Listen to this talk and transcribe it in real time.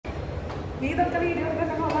ഇതൊക്കെ വീഡിയോ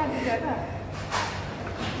മാറ്റിച്ചാ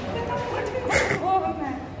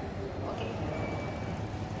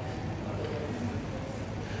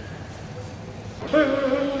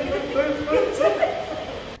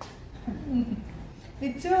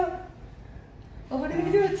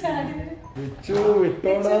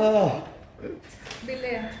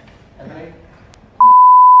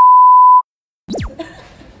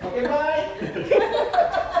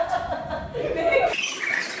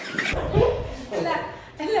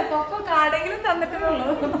കാടെങ്കിലും തന്നിട്ടുള്ളൂ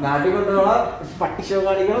നാട്ടിൽ കൊണ്ടുപോകാ പട്ടിഷോ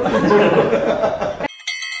കാണിക്കണം.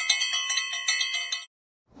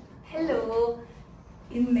 ഹലോ,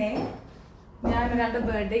 ഇന്നേ ഞാൻ ഒരാളുടെ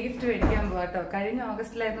ബർത്ത്ഡേ ഗിഫ്റ്റ് മേടിക്കാൻ പോവാട്ടോ. കഴിഞ്ഞ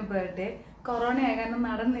ഓഗസ്റ്റിലായിരുന്നു ബർത്ത്ഡേ. കൊറോണ ആയ കാരണം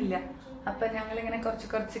നടന്നില്ല. അപ്പൊ ഞങ്ങളിങ്ങനെ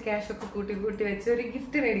കുറച്ച് ക്യാഷ് ഒക്കെ കൂട്ടി വെച്ച് ഒരു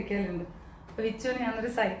ഗിഫ്റ്റ് മേടിക്കലുണ്ട്. അപ്പൊ വിച്ചുവിന്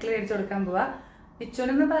ഞാനൊരു സൈക്കിൾ മേടിച്ചു കൊടുക്കാൻ പോവാ.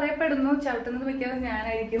 വിച്ചുവിനെന്ന് പറയപ്പെടുന്നു ചവിട്ടുന്നത് മിക്കവാറും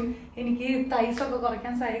ഞാനായിരിക്കും. എനിക്ക് തൈസൊക്കെ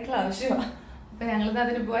കുറയ്ക്കാൻ സൈക്കിൾ ആവശ്യമാണ്. അപ്പൊ ഞങ്ങളിത്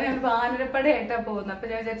അതിന് പോയാൽ ഞങ്ങൾ വാനരപ്പടയായിട്ടാ പോകുന്നത്. അപ്പൊ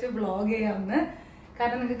ഞാൻ വിചാരിച്ചു വ്ളോഗ് ചെയ്യാമെന്ന്.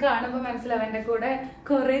 കാരണം നിങ്ങൾക്ക് കാണുമ്പോൾ മനസ്സിലാവും എന്റെ കൂടെ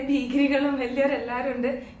കുറെ ഭീകരികളും വലിയവരെല്ലാരും ഉണ്ട്.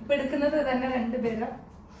 ഇപ്പൊ എടുക്കുന്നത് തന്നെ 2 പേരാ.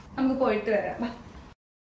 നമുക്ക് പോയിട്ട് വരാം.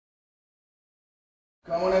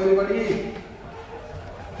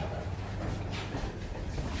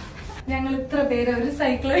 ഞങ്ങൾ ഇത്ര പേര് ഒരു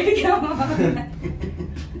സൈക്കിൾ മേടിക്കാൻ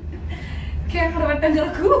ക്യാമറ വട്ടം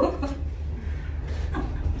കിടക്കൂ.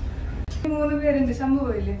 3 പേരുണ്ട്. ശമ്പു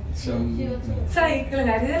പോയില്ലേ സൈക്കിള്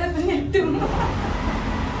അത് ചിലപ്പോ ഞെട്ടും.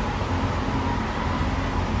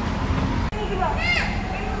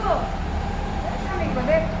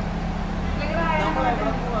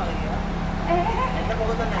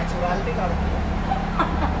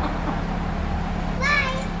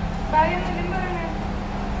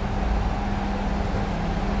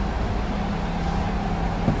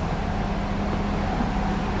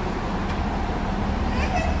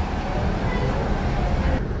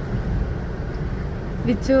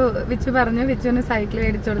 വിച്ചു പറഞ്ഞു വിച്ചുവിന് സൈക്കിൾ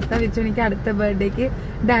മേടിച്ചു കൊടുത്ത വിച്ചു എനിക്ക് അടുത്ത ബർത്ത്ഡേക്ക്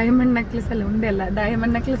ഡയമണ്ട് നെക്ലസ് അല്ല ഉണ്ടല്ല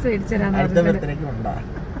ഡയമണ്ട് നെക്ലസ് മേടിച്ചു തരാന്ന് പറഞ്ഞിട്ടുണ്ട്.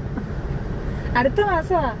 അടുത്ത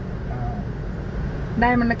മാസമാ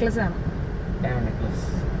ഡയമണ്ട് നെക്ലസ് ആണ്.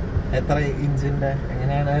 എത്ര ഇഞ്ചിന്റെ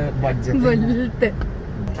എങ്ങനെയാണ് ബഡ്ജറ്റ്?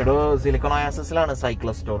 Silicone ഓയാസിസിലാണ്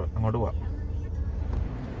സൈക്ലസ് store. അങ്ങോട്ട് പോവാം.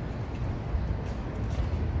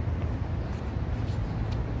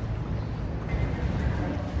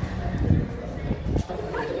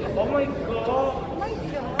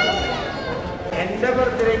 എന്റെ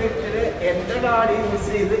ബർത്ത്ഡേ ഗിഫ്റ്റിന് എന്റെ കാർഡ് യൂസ്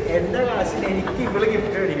ചെയ്ത് എന്റെ കാശിന് എനിക്ക് ഇവള്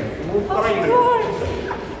ഗിഫ്റ്റ് മേടിക്കണം.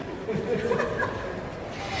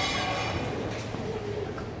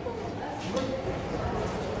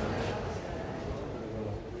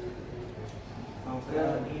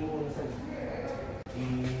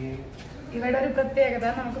 ഇവിടെ ഒരു പ്രത്യേകത,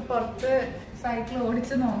 നമുക്ക് പുറത്ത് സൈക്കിൾ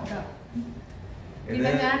ഓടിച്ച് നോക്കാം.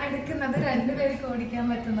 പിന്നെ ഞാൻ എടുക്കുന്നത് 2 പേർക്ക് ഓടിക്കാൻ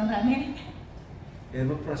പറ്റുന്നതാണ്.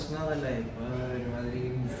 ഇപ്പൊ പ്രശ്നമല്ല. ഇപ്പൊ ഒരുമാതിരി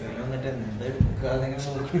വന്നിട്ട്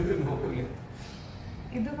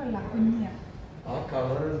ഇത് കൊള്ളാം കുഞ്ഞ. ആ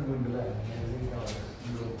കളർ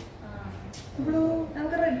ബ്ലൂ.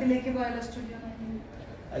 നമുക്ക് റെഡിലേക്ക് പോയാലോ സ്റ്റുഡിയോ?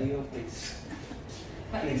 അയ്യോ പ്ലീസ്.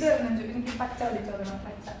 ഇത് എനിക്ക് പച്ച ഓടിച്ചോളണം.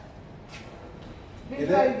 പച്ച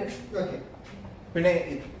പിന്നെ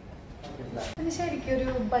ശരിക്കും ഒരു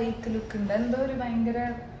ബൈക്ക് ലുക്ക് ഉണ്ട്. എന്തോ ഒരു ഭയങ്കര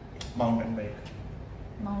മൗണ്ടൻ ബൈക്ക്.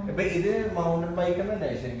 ഇത് മൗണ്ടൻ ബൈക്ക് എന്നല്ലേ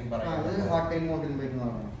ശരിക്കും പറയാം.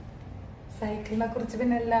 സൈക്കിളിനെ കുറിച്ച്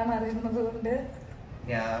പിന്നെ എല്ലാം അറിയുന്നത് കൊണ്ട്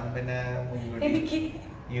ഞാൻ പിന്നെ എനിക്ക്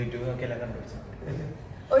യൂട്യൂബ് നോക്കിയെല്ലാം കണ്ടുപിടിച്ചു.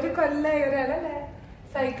 ഒരു കൊല്ലായി ഒരാളല്ലേ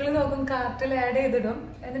സൈക്കിള് നോക്കും, കാർട്ടിൽ ആഡ് ചെയ്തിടും,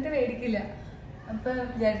 എന്നിട്ട് മേടിക്കില്ല. അപ്പൊ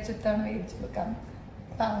വിചാരിച്ചിട്ടാണ് മേടിച്ചു കൊടുക്കാം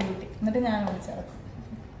പാവൂട്ടി. എന്നിട്ട് ഞാൻ വിളിച്ചിറക്കും.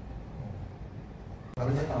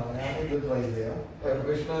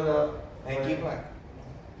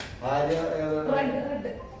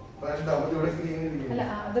 അല്ല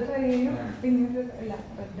അത് ട്രൈ ചെയ്യും. പിന്നെ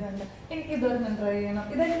എനിക്ക് ഇതൊന്നും ട്രൈ ചെയ്യണം.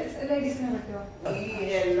 ഇത് ലേഡീസിനെ പറ്റുമോ?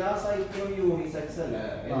 എല്ലാ സൈക്കിളും യൂണിസെക്സ് അല്ലേ?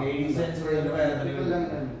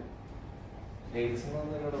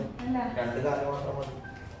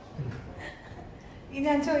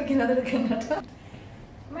 ഞാൻ ചോദിക്കുന്നത് എടുക്കാൻ കേട്ടോ.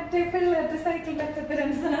 മറ്റേ പിള്ളേരുടെ സൈക്കിളിന്റെ അറ്റത്ത്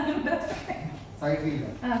 2 സാധനം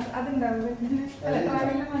അതുണ്ടാവില്ല.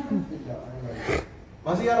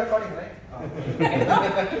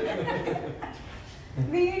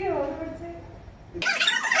 വീഡിയോ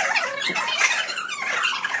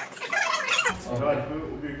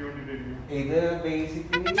ഇത്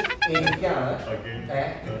ബേസിക്കലി എനിക്കാണ്.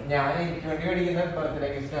 ഞാൻ എനിക്ക് വേണ്ടി മേടിക്കുന്ന ബർത്ത്ഡേ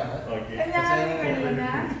ഗിഫ്റ്റ് ആണ്.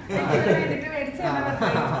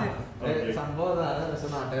 സംഭവം അതാണ്. പക്ഷെ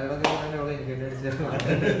നാട്ടുകാരുടെ എനിക്ക് വേണ്ടി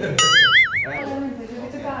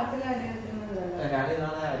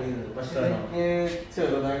ഞാനിതാണ് ആഡ് ചെയ്തത്. പക്ഷെ എനിക്ക്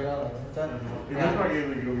ചെറുതായിട്ടാണ്.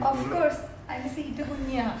 Of course, and seat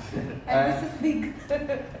കുഞ്ഞാ. And this is big.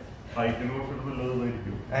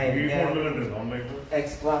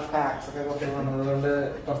 Extra tax ഒക്കെ കുറച്ച് വന്നതുകൊണ്ട്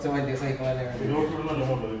കുറച്ച് വലിയ സൈക്കിളല്ലേ.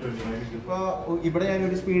 ഇപ്പൊ ഇവിടെ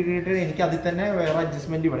ഞാനൊരു സ്പീഡ് കിട്ടി എനിക്ക് അതിൽ തന്നെ വേറെ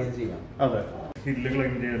അഡ്ജസ്റ്റ്മെന്റ് ഇവിടെയും ചെയ്യാം. അതെ, ഹില്ല്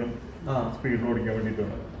ക്ലൈം ചെയ്യാനും സ്പീഡിൽ ഓടിക്കാൻ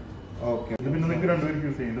വേണ്ടിയിട്ടാണ്. ഓക്കെ. ഇത് പിന്നെ നിങ്ങൾക്ക് രണ്ടുപേരും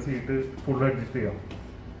യൂസ് ചെയ്യാം. ഇതിന്റെ സീറ്റ് ഫുൾ അഡ്ജസ്റ്റ് ചെയ്യാം.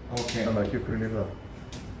 ഓക്കെ.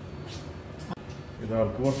 ഇത്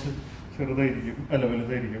ആൾക്ക് കുറച്ച് ചെറുതായിരിക്കും, അല്ല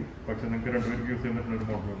വലുതായിരിക്കും. പക്ഷെ നിങ്ങൾക്ക് രണ്ടുപേർക്ക് യൂസ് ചെയ്യാൻ പറ്റുന്ന ഒരു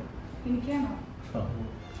മോഡലാണ്. എനിക്കാണോ?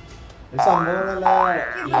 സംഭവം നല്ല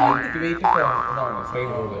light weight frame.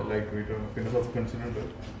 Light weight ആണ്. പിന്നെ സസ്പെൻഷൻ ഉണ്ട്.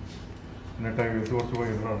 പിന്നെ ടയേഴ്സ് കുറച്ച്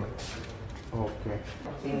വൈഡറാണ്. ഓക്കെ.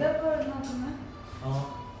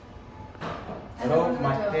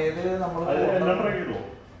 മറ്റേത് നമ്മൾ എല്ലാം ട്രൈ ചെയ്തോ,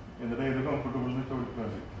 എന്നിട്ട് ഏത് കംഫർട്ടബിൾ എന്ന്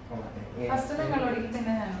ചോദിച്ചാൽ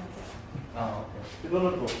ഇതൊന്നും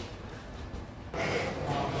എടുത്തോ.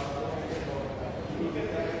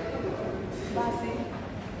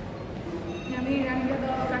 ഞാൻ വീഴാണെങ്കിൽ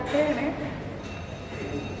കട്ടയാണ്.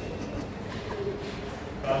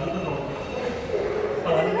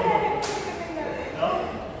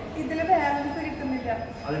 ഇതില് ബാലൻസ് കിട്ടുന്നില്ല.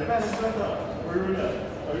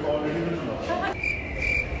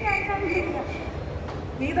 ഞാൻ കണ്ടില്ല.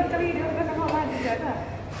 നീ ഇതൊക്കെ വീഡിയോ മാറ്റിച്ചാ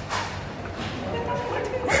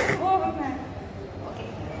പോകുന്നേ.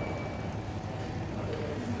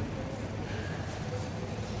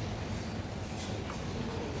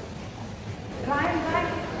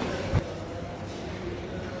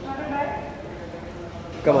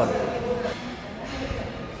 Come on.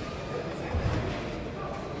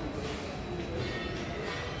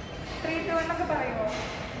 3, 2, 1 ഒക്കെ പറയുമോ?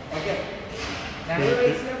 Okay.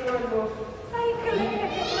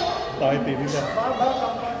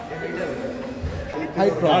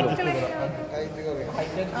 Height problem.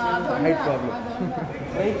 Height problem.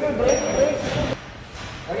 Break.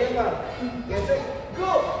 Arya,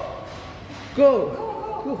 go.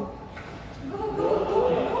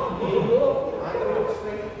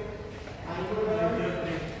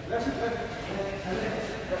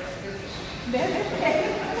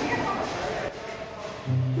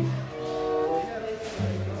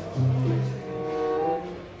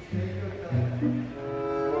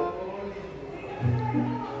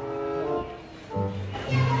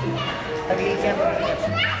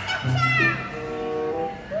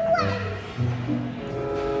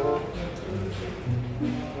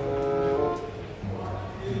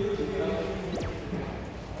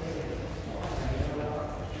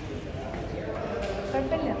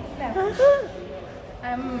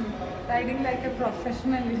 I'm riding like a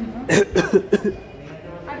professional, you know.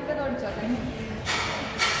 അടുത്തത് ഓടിച്ചോട്ടെ.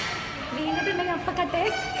 വീണിട്ടുണ്ടെങ്കിൽ അപ്പ കട്ടെ.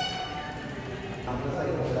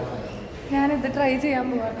 ഞാനിത് ട്രൈ ചെയ്യാൻ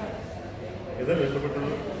പോവാണ്.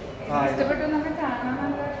 ഇഷ്ടപ്പെട്ടു നമുക്ക് കാണാൻ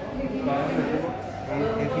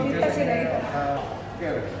നല്ല ശരിയായി.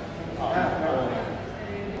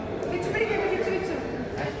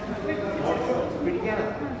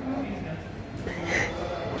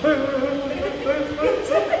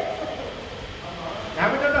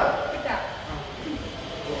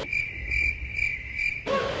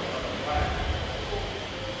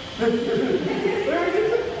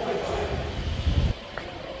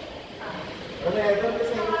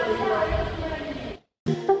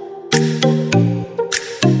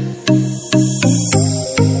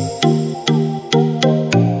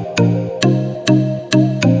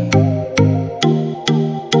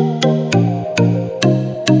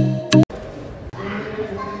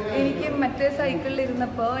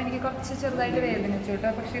 സൈക്കിളിലിരുന്നപ്പോൾ എനിക്ക് കുറച്ച് ചെറുതായിട്ട് വേദനിച്ചു കേട്ടോ.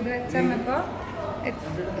 പക്ഷെ ഇത് വെച്ചപ്പോൾ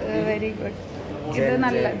ഇറ്റ്സ് വെരി ഗുഡ്. ഇത്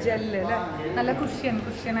നല്ല ജെല്ല് അല്ലേ, നല്ല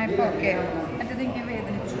കുഷ്യനായപ്പോൾ ഓക്കെ. മറ്റേത് എനിക്ക്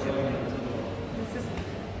വേദനിച്ചു.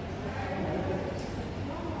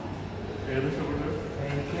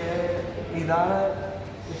 എനിക്ക് ഇതാണ്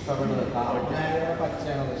ഇഷ്ടപ്പെട്ടത്.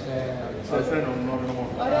 പച്ചയാണ്. പക്ഷേ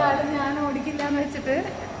ഒരാൾ ഞാൻ ഓടിക്കില്ല എന്ന് വെച്ചിട്ട്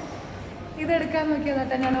ഇതെടുക്കാൻ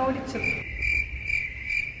നോക്കിയതാട്ടെ, ഞാൻ ഓടിച്ചു.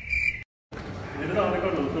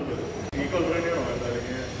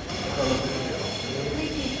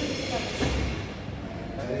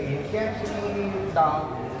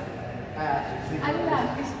 അല്ല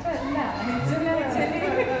ഇഷ്ടമല്ല.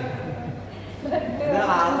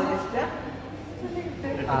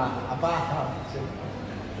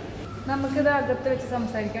 നമുക്കിത് അകത്ത് വെച്ച്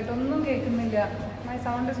സംസാരിക്കാം. ഒന്നും കേൾക്കുന്നില്ല. My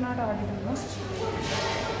sound is not audible.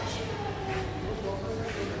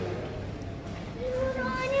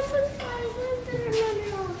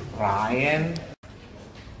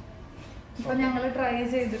 ഇപ്പൊ ഞങ്ങൾ ട്രൈ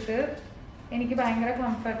ചെയ്തിട്ട് എനിക്ക് ഭയങ്കര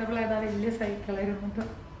കംഫർട്ടബിൾ ആയതാ. വലിയ സൈക്കിളായിരുന്നു.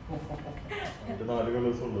 നാല്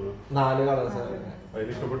കളേഴ്സ് ഉള്ളത്. 4 കളേഴ്സ്. അതിൽ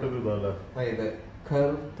ഇഷ്ടപ്പെട്ടത് ഇതല്ലേ? ഇത്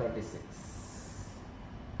Curve 36.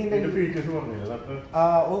 ഫീച്ചേഴ്സ് പറഞ്ഞില്ല.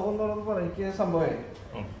 ഒന്നോടൊന്ന് പറയാം. എനിക്ക് സംഭവം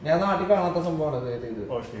ഞാൻ നാട്ടിൽ കാണാത്ത സംഭവമാണ് ഇത്.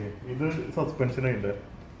 ഓക്കെ, ഇത് സസ്പെൻഷനുണ്ട്.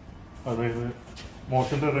 അതായത്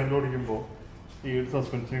മോഷൻ ടെറൈനിൽ ഓടിക്കുമ്പോൾ ഈ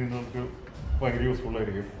സസ്പെൻഷൻ നമുക്ക് ഭയങ്കര യൂസ്ഫുൾ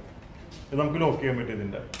ആയിരിക്കും. ഇത് നമുക്ക് ലോക്ക് ചെയ്യാൻ പറ്റും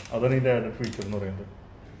ഇതിന്റെ. അതാണ് ഇതിന്റെ ആഡഡ് ഫീച്ചർ എന്ന് പറയുന്നത്.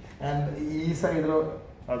 ഈ സൈഡിലോ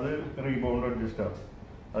അത് റീബൗണ്ട് അഡ്ജസ്റ്റ് ആണ്.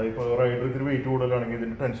 അതിപ്പോ റൈഡർ ഇതിന് വെയിറ്റ് കൂടുതലാണെങ്കിൽ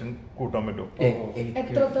ഇതിന്റെ ടെൻഷൻ കൂട്ടാൻ പറ്റും.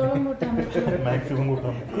 എത്രത്തോളം കൂട്ടാൻ പറ്റും? മാക്സിമം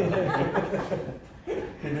കൂട്ടാൻ പറ്റും.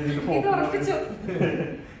 പിന്നെ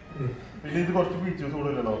ഇത് കുറച്ച് ഫീച്ചേഴ്സ്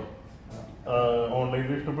കൂടുതലല്ലോ.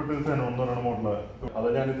 ഓൺലൈനിൽ ഇഷ്ടപ്പെട്ട സെനോ എന്ന് പറയുന്ന മോഡലാണ്. അതാ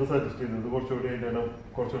ഞാനിത് സജസ്റ്റ് ചെയ്തത്. കുറച്ചുകൂടി അതിന്റെ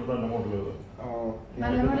കുറച്ചുകൂടി നല്ല മോഡലുകൾ.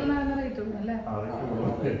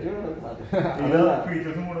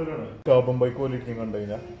 ഫീച്ചേഴ്സും കൂടുതലാണ്. കാർബൺ ബൈക്ക് ക്വാളിറ്റിയും കണ്ടു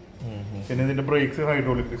കഴിഞ്ഞാൽ. പിന്നെ ഇതിന്റെ ബ്രേക്സ്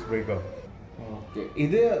ഹൈഡ്രോളിക് ഡിസ്ക് ബ്രേക്കാണ്.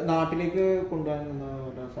 ഇത് നാട്ടിലേക്ക് കൊണ്ടുപോകാൻ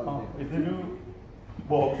ഇതൊരു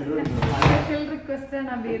ബോക്സിൽ റിക്വസ്റ്റ് ആണ്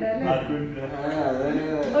അബിയുടെ.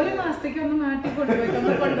 ഒരു മാസത്തേക്ക് ഒന്ന് നാട്ടിൽ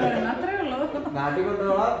കൊണ്ടുവരണം, അത്രേ ഉള്ളൂ. നാട്ടിൽ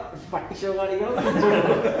കൊണ്ടുപോകാൻ പട്ടിഷോ കാണിക്കണം.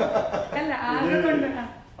 അല്ല, ആകെ കൊണ്ടുപോകാം.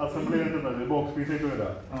 അസംബ്ലി ആയിട്ട് ബോക്സ് പീസ് ആയിട്ട്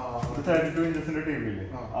വരാം. 32 ഇഞ്ചസിന്റെ ടേബിളില്ലേ,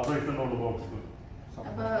 ആ സൈസ് ഉണ്ടോ ബോക്സ്.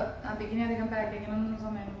 അപ്പൊ അബിക്കിന് അധികം പാക്കിങ്ങിനൊന്നും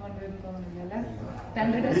സമയം കൊണ്ടുവരുന്നു തോന്നുന്നില്ല.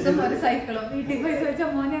 2 ഡ്രസ്സും ഒരു സൈക്കിളും. വീട്ടിൽ പൈസ വെച്ച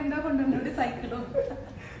മോനെ എന്താ കൊണ്ടുവന്ന ഒരു സൈക്കിളും.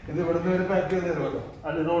 ഇത് ഇവിടുന്ന് ഒരു പാക്ക് ചെയ്ത് തരുമല്ലോ.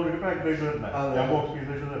 അല്ല, ഇത് ഓൾറെഡി പാക്ക് ആയിട്ട് വരണേ. ഞാൻ ബോക്സ് പീസ്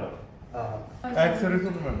ആയിട്ട് തരാം. ആക്സസറീസ്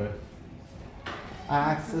ഒന്നും വേണ്ടേ?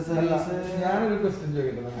 ആക്സസറീസ് ഞാനൊരു ക്വസ്റ്റ്യൻ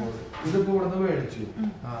ചോദിക്കട്ടെ നമ്മളോട്. ഇതിപ്പോ ഇവിടുന്ന് മേടിച്ചു,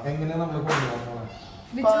 എങ്ങനെയാ നമ്മൾ കൊണ്ടുപോകാൻ?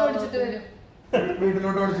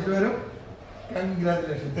 വീട്ടിലോട്ട് ഓടിച്ചിട്ട് വരും.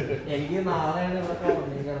 കൺഗ്രാറ്റുലേഷൻസ്. എനിക്ക് നാളെയാണ് ഇവിടെ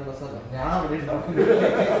സ്ഥലം. ഞാൻ അവിടെ ഉണ്ടാവും.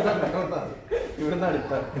 ഇവിടുന്ന്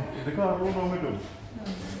അടുത്താണ്. ഇത് കാറിൽ പോകാൻ പറ്റും.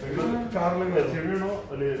 കാറിൽ വേണോ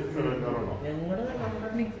അല്ലെങ്കിൽ കാറാണോ?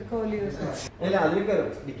 ഇല്ല, അതിൽ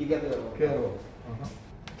കയറും. ഡിക്കിക്കകത്ത് കയറുമോ?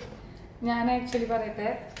 ഞാൻ ആക്ച്വലി പറയട്ടെ,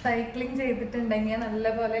 സൈക്ലിംഗ് ചെയ്തിട്ടുണ്ടെങ്കിൽ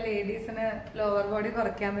നല്ലപോലെ ലേഡീസിന് ലോവർ ബോഡി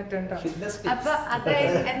കുറയ്ക്കാൻ പറ്റും. അപ്പൊ അത്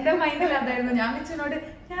എന്റെ മൈൻഡിൽ അതായിരുന്നു. ഞാൻ വെച്ചോട്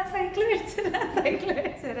ഞാൻ സൈക്കിൾ മേടിച്ചതാ.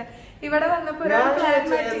 ഇവിടെ വന്നപ്പോ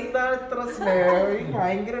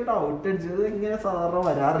ഭയങ്കര ഡൗട്ട് അടിച്ചത്. ഇങ്ങനെ സാധാരണ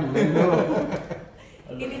വരാറില്ലല്ലോ.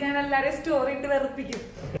 ഇനി ഞാൻ എല്ലാരെയും സ്റ്റോറി ഇട്ട് വെറുപ്പിക്കും.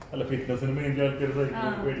 അല്ല, ഫിറ്റ്നസിന് വേണ്ടി ആൾക്കാർ സൈക്കിൾ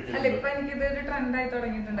മേടിക്കും. അല്ല, ഇപ്പൊ എനിക്കിത് ഒരു ട്രെൻഡായി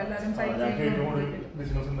തുടങ്ങിയിട്ടുണ്ട്. എല്ലാരും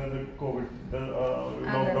കോവിഡ്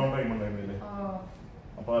ലോക്ക്ഡൌൺ ടൈം ഉണ്ടായിരുന്നില്ലേ,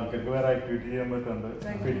 അപ്പൊ ആൾക്കാർക്ക് വേറെ ആക്ടിവിറ്റി ചെയ്യാൻ പറ്റുന്നുണ്ട്.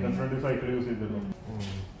 ഫിറ്റ്നസ് വേണ്ടി സൈക്കിൾ യൂസ് ചെയ്തിരുന്നു.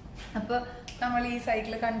 അപ്പൊ നമ്മൾ ഈ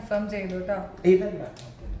സൈക്കിൾ കൺഫേം ചെയ്തു കേട്ടോ.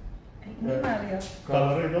 അറിയോ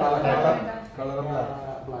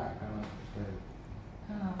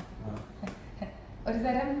ഒരു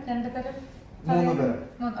തരം, 2 തരം, 3 തരം.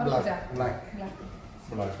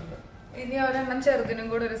 ഇനി ഒരെണ്ണം ചെറുതിനും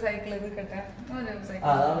കൂടെ ഒരു സൈക്കിൾ കിട്ടെ.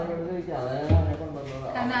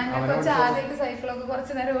 കൊറച്ച് ആദ്യമായിട്ട് സൈക്കിളൊക്കെ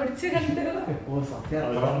കുറച്ചു നേരം ഓടിച്ചു കണ്ടു.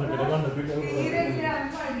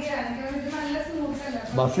 നല്ല സ്മൂത്ത് അല്ല.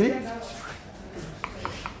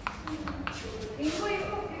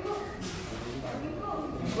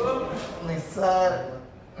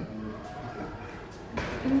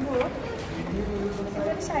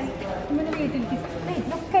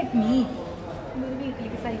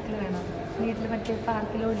 വീട്ടിലേക്ക് സൈക്കിൾ വേണം. വീട്ടിൽ മറ്റേ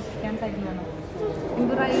പാർക്കിൽ ഓടിക്കാൻ സൈക്കിൾ വേണം.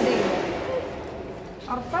 എനിക്ക് റൈഡ് ചെയ്യും.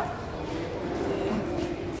 ഉറപ്പാ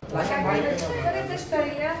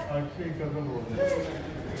ഇഷ്ടമില്ല.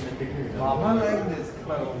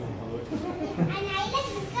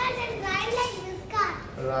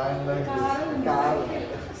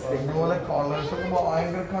 ഇതുപോലെ കളേഴ്സ് ഒക്കെ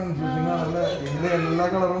ഭയങ്കര കൺഫ്യൂസിംഗ് ആണല്ലേ. ഇതിലെ എല്ലാ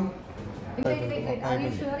കളറും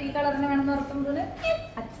ഈ കളറിന് വേണമെന്ന് ഉറപ്പുമ്പോൾ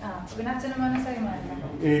പിന്നെ അച്ഛനും മോനും സൈമാനോ.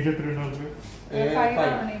 ഏജ് എത്രയാണ്?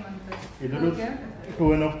 ഇതൊരു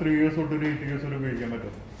 2.5-3 years തൊട്ട് 8 years വരെ ഉപയോഗിക്കാൻ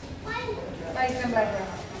പറ്റും.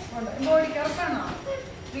 ഓടിക്കാറോ?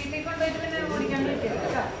 വീട്ടിൽ കൊണ്ടുപോയിട്ട് പിന്നെ ഓടിക്കാൻ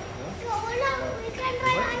പറ്റില്ല.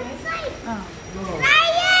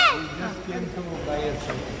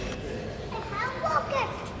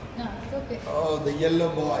 Oh, the yellow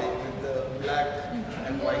boy with the black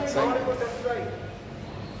and white cycle.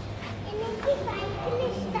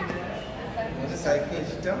 Cycle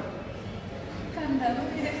ഇഷ്ടം.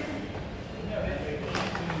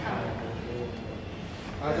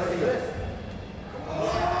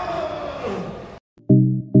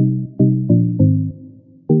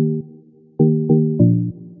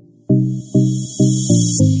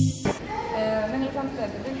 നിങ്ങൾ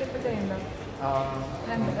സംസാരിച്ചിട്ട് ഇപ്പൊ ചെയ്യുന്നുണ്ടോ?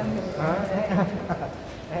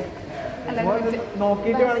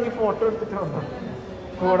 നോക്കിയിട്ട് വേണമെങ്കിൽ ഫോട്ടോ എടുത്തിട്ട് വന്നു.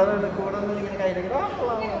 കൂടെ ഇങ്ങനെ കയ്യിലേക്ക്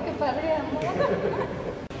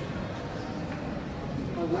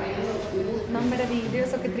നമ്മുടെ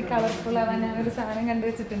വീഡിയോസ് ഒക്കെ ഇത്തിരി കളർഫുൾ ആവാൻ ഞാനൊരു സാധനം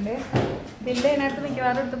കണ്ടുവച്ചിട്ടുണ്ട്. ഇതിൻ്റെ അതിനകത്ത്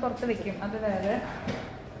മിക്കവാറും എടുത്ത് പുറത്ത് വെക്കും. അത് വേറെ.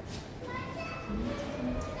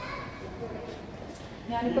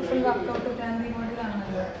 ഞാനിപ്പോൾ ഫുൾ വർക്കൗട്ട് ഫാമിലി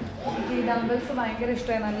മോഡിലാണല്ലോ. എനിക്ക് ഈ ഡംബിൾസ് ഭയങ്കര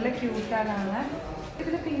ഇഷ്ടമായി. നല്ല ക്യൂട്ടാണ്.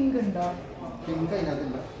 ഇതിൽ പിങ്ക് ഉണ്ടോ? പിങ്ക്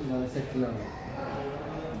അതിനകത്തില്ല, സെറ്റിലാണ്.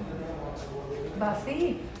 ബസി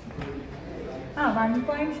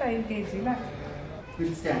 1.5 kg അല്ലേ?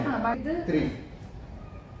 ഇത്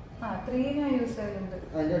 3 ഞാൻ യൂസ് ചെയ്യുന്നുണ്ട്.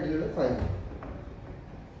 5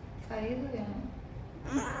 വേണം.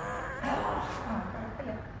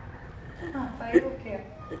 5 ഓക്കെ.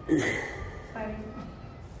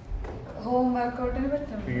 ഹോം വർക്കൗട്ടിന്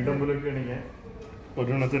പറ്റും. ഈ ഡംബിലൊക്കെ ആണെങ്കിൽ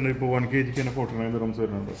ഒരെണ്ണത്തിന് ഇപ്പോൾ 1 kg തന്നെ 49 dirhams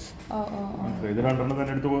വരുന്നുണ്ട്. ഇത് രണ്ടെണ്ണം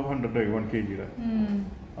തന്നെ എടുത്ത് 100 ആയി 1 kg.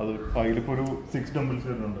 അത് അതിലിപ്പോൾ ഒരു 6 ഡംബിൾസ്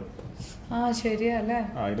വരുന്നുണ്ട്. ശരിയല്ലേ?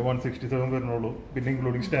 അതിൽ 167 വരുന്നുള്ളൂ. പിന്നെ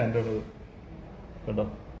ഇൻക്ലൂഡിങ് സ്റ്റാൻഡേർഡ് കേട്ടോ.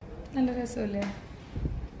 നല്ല രസമല്ലേ?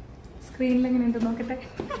 സ്ക്രീനിൽ എങ്ങനെയുണ്ട് നോക്കട്ടെ.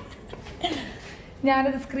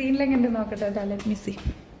 ഞാനത് സ്ക്രീനിൽ എങ്ങനെയുണ്ട് നോക്കട്ടെ. Let me see.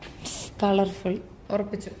 കളർഫുൾ.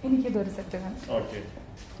 ഉറപ്പിച്ചു. എനിക്കിതൊരു സെറ്റ് വേണം.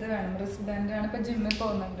 ഇത് വേണം. റിസ്റ്റ് ബാൻഡ് വേണം. ഇപ്പൊ ജിമ്മിൽ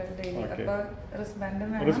പോകുന്നുണ്ട് ഡെയിലി. അപ്പൊ റിസ്റ്റ് ബാൻഡും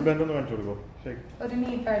വേണം. ഒരു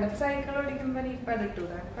നീ പാഡും. സൈക്കിൾ ഓടിക്കുമ്പോ നീ പാഡ്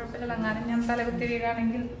ഇട്ടൂടാ. കുഴപ്പമില്ല. അങ്ങനെ ഞാൻ തലകുത്തി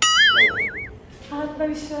വീഴാണെങ്കിൽ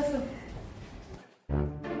ആത്മവിശ്വാസം.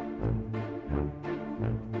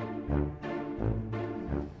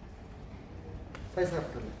 ഇത്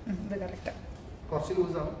കറക്റ്റാ. കുറച്ച്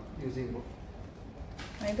ലൂസാണ് യൂസ് ചെയ്യുമ്പോൾ.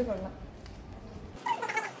 ഇത് കൊള്ളാം.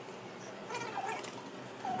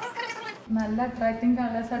 നല്ല അട്രാക്റ്റിംഗ്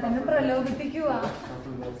കളേഴ്സ് ആയിട്ട് എന്നെ പ്രലോഭിപ്പിക്കുക.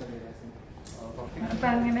 അപ്പൊ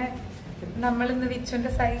അങ്ങനെ നമ്മളിന്ന്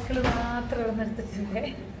വിച്ചുവിന്റെ സൈക്കിള് മാത്രം ഇവിടെ നിർത്തിട്ടില്ലേ?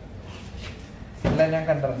 ഞാൻ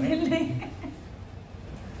കണ്ടിരുന്നു.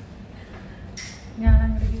 ഞാൻ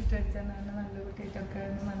അങ്ങനെ ഗിഫ്റ്റ് അടിച്ചാൽ നല്ല കുട്ടിയിട്ടൊക്കെ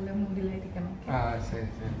നല്ല മൂഡിലായിരിക്കണം.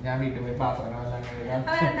 ഞാൻ വീട്ടിൽ പോയി പാത്രങ്ങളെല്ലാം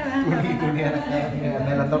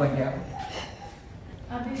തുടങ്ങിയ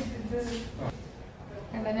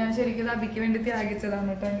അല്ല, ഞാൻ ശരിക്കും അബിക്ക് വേണ്ടി ത്യാഗിച്ചതാണ്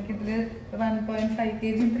കേട്ടോ. എനിക്കിതില് 1.5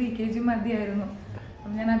 kg 3 kg മതിയായിരുന്നു.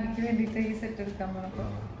 അപ്പൊ ഞാൻ അബിക്ക് വേണ്ടിട്ട് ഈ സെറ്റ് എടുക്കാൻ പോണപ്പോ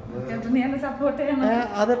നീ എന്നെ സപ്പോർട്ട് ചെയ്യണം.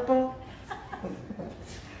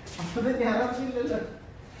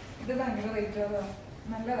 ഇത് ഭയങ്കര റേറ്റ്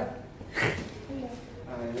നല്ലതാ.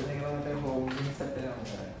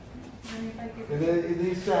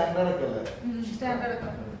 Standard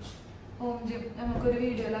home gym. നമുക്കൊരു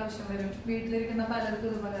വീഡിയോയിൽ ആവശ്യം വരും. വീട്ടിലിരിക്കുന്ന പലർക്കും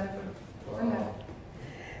ഇത് ഉപകാരപ്പെടും.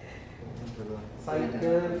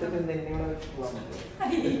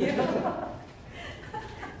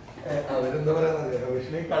 അവരെന്താ പറയാ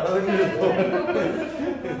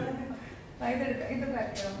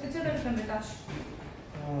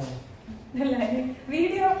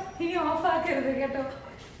വീഡിയോ ഇനി ഓഫ് ആക്കരുത് കേട്ടോ.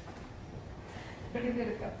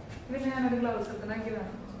 ഇതെടുക്കാം. പിന്നെ ഞാനൊരു ഗ്ലൗസ് എടുക്കണമെങ്കിൽ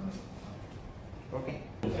വേണം.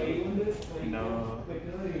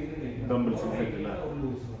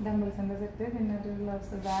 ഡംബിൾസിന്റെ സെറ്റ് പിന്നെ ഒരു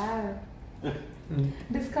ഗ്ലൗസ്.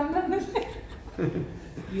 ഡിസ്കൗണ്ട് ഒന്നുമില്ലേ?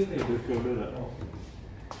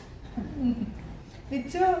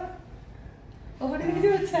 വിച്ചു ഓടി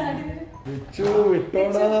ചാടി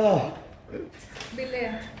ബില്ലേ?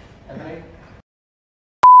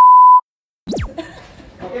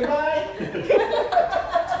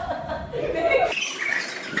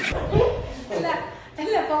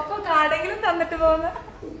 അല്ല പൊക്കോ കാർഡെങ്കിലും തന്നിട്ട് പോകുന്ന.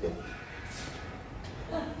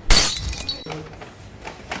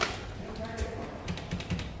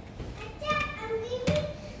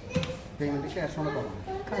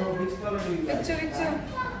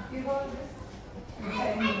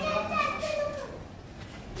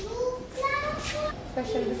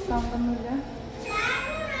 സ്പെഷ്യൽ ഡിസ്കൗണ്ട് ഒന്നുമില്ല.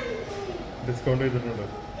 ഡിസ്കൗണ്ട് ചെയ്തിട്ടുണ്ട്.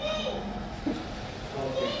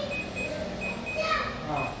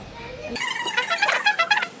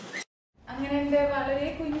 അങ്ങനെ എന്റെ വളരെ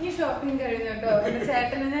കുഞ്ഞു ഷോപ്പിംഗ് കഴിഞ്ഞു കേട്ടോ. എന്റെ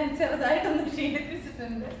ചേട്ടനെ ഞാൻ ചെറുതായിട്ടൊന്ന്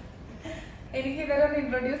ക്ഷീണിപ്പിച്ചിട്ടുണ്ട്. എനിക്ക് ഇവരൊന്ന്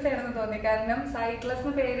ഇൻട്രൊഡ്യൂസ് ചെയ്യണമെന്ന് തോന്നി. കാരണം സൈക്ലസ്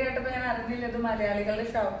എന്ന് പേര് കേട്ടപ്പോ ഞാൻ അറിഞ്ഞില്ല ഇത് മലയാളികളുടെ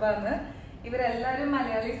ഷോപ്പാണ്. ഇവരെല്ലാരും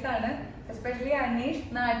മലയാളീസ് ആണ്. എസ്പെഷ്യലി അനീഷ്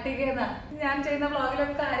നാട്ടികേന്ന. ഞാൻ ചെയ്യുന്ന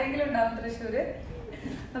വ്ളോഗിലൊക്കെ ആരെങ്കിലും ഉണ്ടാവും തൃശ്ശൂര്.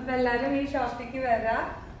 അപ്പൊ എല്ലാരും ഈ ഷോപ്പിലേക്ക് വരാ,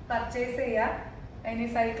 പർച്ചേസ് ചെയ്യാ. ഇനി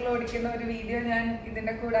സൈക്കിൾ ഓടിക്കുന്ന ഒരു വീഡിയോ ഞാൻ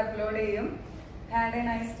ഇതിന്റെ കൂടെ അപ്ലോഡ് ചെയ്യും. Had A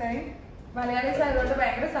nice time. Malayalees ആയതുകൊണ്ട്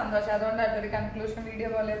ഭയങ്കര സന്തോഷം. അതുകൊണ്ടാണ് ഒരു കൺക്ലൂഷൻ വീഡിയോ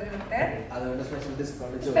പോലെ എടുത്തേ.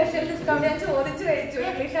 സ്പെഷ്യൽ ഡിസ്കൗണ്ട് ഞാൻ ചോദിച്ചു കഴിച്ചു.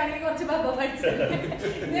 ഇംഗ്ലീഷ് ആണെങ്കിൽ കുറച്ച് ബബ പഠിച്ചു.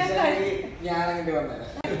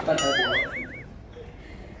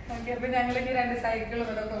 ഓക്കെ, അപ്പൊ ഞങ്ങളിനി 2 സൈക്കിളും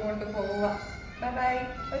ഇതൊക്കെ കൊണ്ട് പോവാ. ബൈ.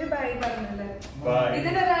 ഒരു ബൈ പറഞ്ഞല്ലേ?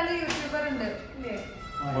 ഇതിനൊരാള് യൂട്യൂബർ ഉണ്ട് ഇല്ലേ?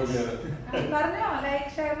 പറഞ്ഞോ, ലൈക്ക്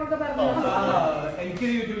ഷെയർ എന്നൊക്കെ പറഞ്ഞോ.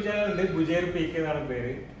 എനിക്കൊരു യൂട്യൂബ് ചാനൽ ഉണ്ട്, ബുജേർ പീക്ക് എന്നാണ്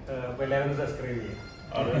പേര്. അപ്പൊ എല്ലാവരും സബ്സ്ക്രൈബ് ചെയ്യും.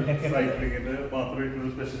 അത് സൈക്ലിങ്ങിന്റെ മാത്രമായിട്ടുള്ള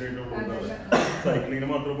സ്പെഷ്യൽ ആയിട്ടുള്ള സൈക്ലിങ്ങിന്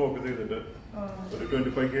മാത്രം ഫോക്കസ് ചെയ്തിട്ട് ഒരു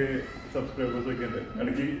 25K സബ്സ്ക്രൈബേഴ്സ് ഒക്കെ ഉണ്ട്.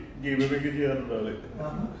 ഇടയ്ക്ക് ഗീവ് അവേ ഒക്കെ ചെയ്യാറുണ്ട് ആള്.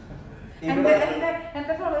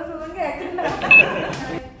 എന്റെ ഫോളോവേഴ്സ് ഒന്നും കേൾക്കണ്ട.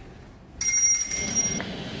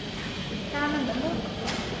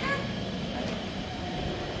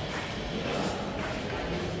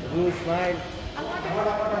 Good smile.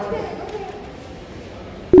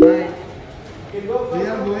 We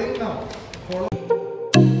are going now. Follow.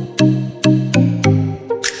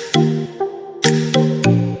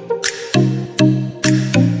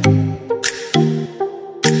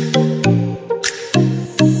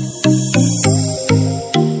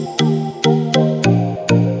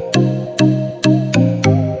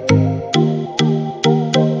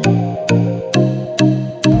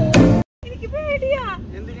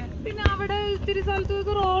 പിന്നെ അവിടെ ഇത്തിരി സ്ഥലത്ത്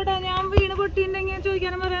റോഡാ, ഞാൻ വീണ് പൊട്ടിണ്ടെങ്കിൽ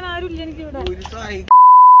ചോദിക്കാനും പറയാൻ ആരുമില്ല എനിക്ക് ഇവിടെ.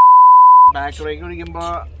 ബാക്ക് ബ്രേക്ക് ഓടിക്കുമ്പോ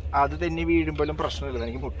അത് തന്നെ വീഴുമ്പോഴും പ്രശ്നമില്ല,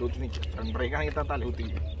 എനിക്ക് മുട്ടുകുത്തി നിൽക്കും. ഫ്രണ്ട് ബ്രേക്ക് ആണെങ്കിൽ തലകുത്തി.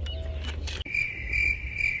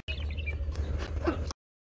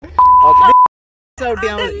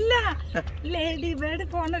 ലേഡി ബേർഡ്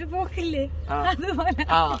പോണൊരു പോക്കില്ലേ അതുപോലെ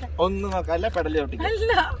ഒന്ന് നോക്കാം, അല്ല പെടല് ചവിട്ടിക്കും.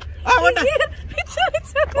 അല്ല